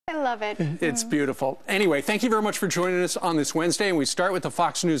I love it. It's beautiful. Anyway, thank you very much for joining us on this Wednesday, and we start with the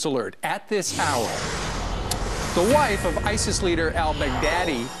Fox News alert. At this hour, the wife of ISIS leader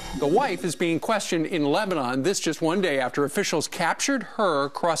Al-Baghdadi, the wife is being questioned in Lebanon, this just one day after officials captured her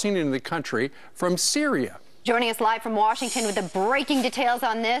crossing into the country from Syria. Joining us live from Washington with the breaking details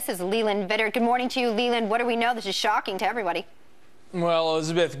on this is Leland Vittert. Good morning to you, Leland. What do we know? This is shocking to everybody. Well,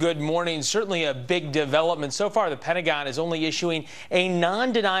 Elizabeth, good morning. Certainly a big development. So far, the Pentagon is only issuing a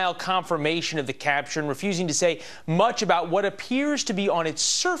non-denial confirmation of the capture and refusing to say much about what appears to be, on its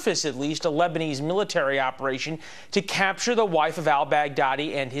surface at least, a Lebanese military operation to capture the wife of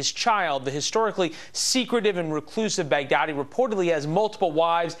al-Baghdadi and his child. The historically secretive and reclusive Baghdadi reportedly has multiple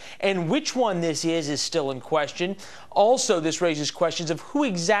wives, and which one this is still in question. Also, this raises questions of who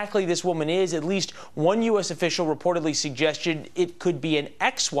exactly this woman is. At least one U.S. official reportedly suggested it could be an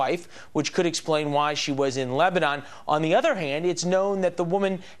ex-wife, which could explain why she was in Lebanon. On the other hand, it's known that the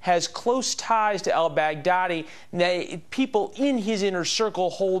woman has close ties to al-Baghdadi. People in his inner circle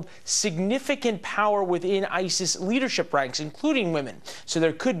hold significant power within ISIS leadership ranks, including women. So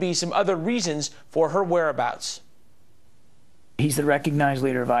there could be some other reasons for her whereabouts. He's the recognized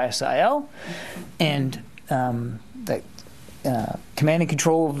leader of ISIL, and the command and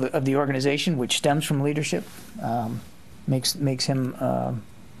control of the organization, which stems from leadership, makes him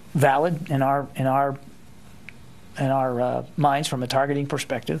valid in our minds from a targeting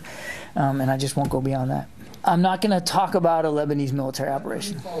perspective, and I just won't go beyond that. I'm not going to talk about a Lebanese military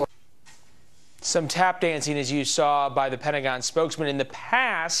operation. Some tap dancing, as you saw, by the Pentagon spokesman. In the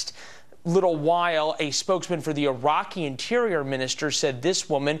past little while, a spokesman for the Iraqi Interior Minister said this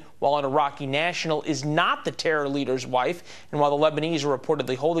woman, while an Iraqi national, is not the terror leader's wife. And while the Lebanese are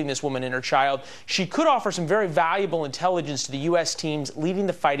reportedly holding this woman and her child, she could offer some very valuable intelligence to the U.S. teams leading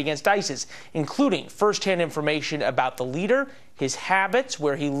the fight against ISIS, including firsthand information about the leader, his habits,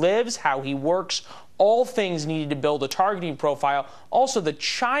 where he lives, how he works, all things needed to build a targeting profile. Also, the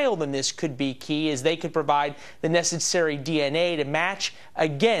child in this could be key, as they could provide the necessary DNA to match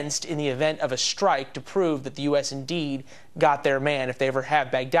against in the event of a strike to prove that the U.S. indeed got their man if they ever have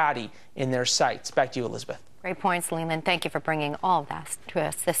Baghdadi in their sights. Back to you, Elizabeth. Great points, Leland. Thank you for bringing all of that to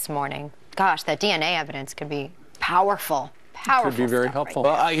us this morning. Gosh, that DNA evidence could be powerful. Could be very helpful.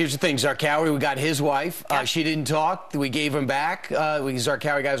 Well, here's the thing, Zarqawi, we got his wife. Yep. She didn't talk. We gave him back.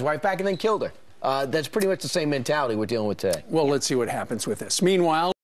 Zarqawi got his wife back and then killed her. That's pretty much the same mentality we're dealing with today. Well, let's see what happens with this. Meanwhile,